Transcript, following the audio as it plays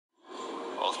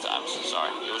both times.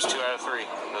 Sorry. It was 2 out of 3.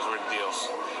 Those were the deals.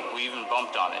 We even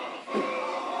bumped on it.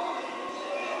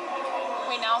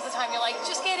 Wait, now's the time you're like,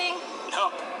 just kidding.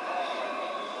 No.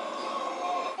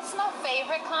 It's my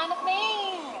favorite kind of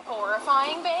thing.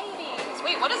 Horrifying babies.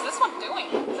 Wait, what is this one doing?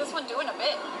 Is this one doing a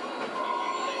bit?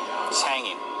 It's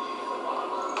hanging.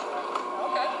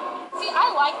 Okay. See,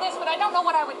 I like this, but I don't know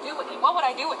what I would do with it. What would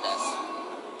I do with this?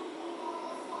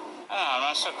 I'm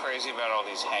not so crazy about all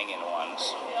these hanging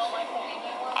ones. You don't like the hanging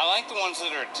ones? I like the ones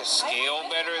that are to scale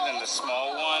better than the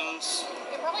small ones.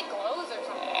 It probably glows or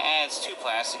something. It's too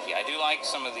plasticky. I do like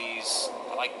some of these.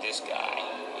 I like this guy.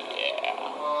 Yeah.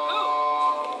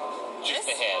 Ooh. Just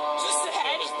the head. Just the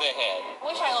head? Just the head. I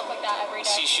wish I looked like that every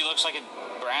day. See, she looks like a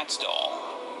Bratz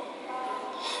doll.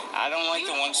 I don't like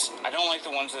the ones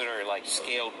that are like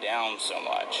scaled down so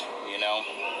much, you know?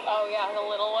 Oh yeah, the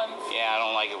little ones. Yeah, I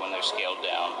don't like it when they're scaled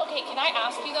down. Okay, can I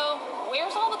ask you though,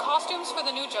 where's all the costumes for the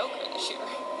new Joker this year?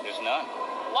 There's none.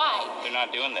 Why? They're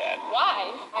not doing that. Why?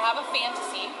 I have a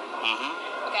fantasy.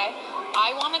 Okay?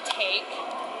 I want to take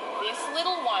this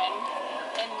little one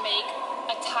and make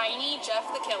a tiny Jeff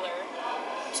the Killer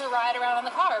to ride around in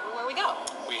the car everywhere we go.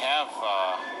 We have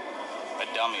a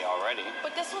dummy already.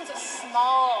 But this one's a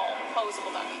small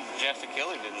posable dummy. Jeff the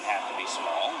Killer didn't have to be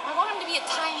small. I want him to be a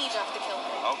tiny Jeff the Killer.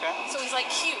 Okay. So he's like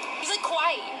cute. He's like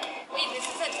quiet. Wait, this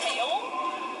is a tail?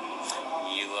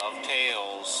 You love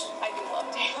tails. I do love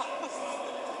tails.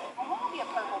 I want to be a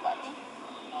purple bunny.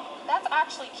 That's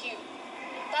actually cute.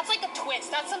 That's like a twist.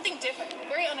 That's something different.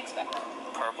 Very unexpected.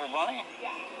 Purple bunny?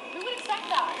 Yeah. Who would expect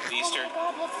that? Easter. Oh my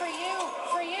god, look for you.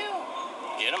 For you.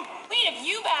 Get him. Wait, if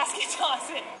you basket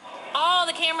toss it. Oh,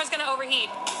 the camera's gonna overheat.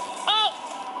 Oh!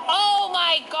 Oh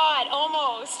my god,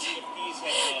 almost. 2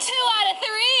 out of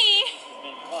 3!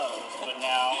 Been close, but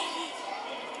now.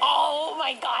 Oh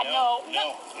my god, no.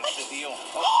 No, it's the deal.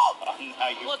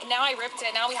 Look, now I ripped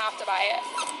it. Now we have to buy it.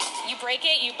 You break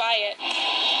it, you buy it.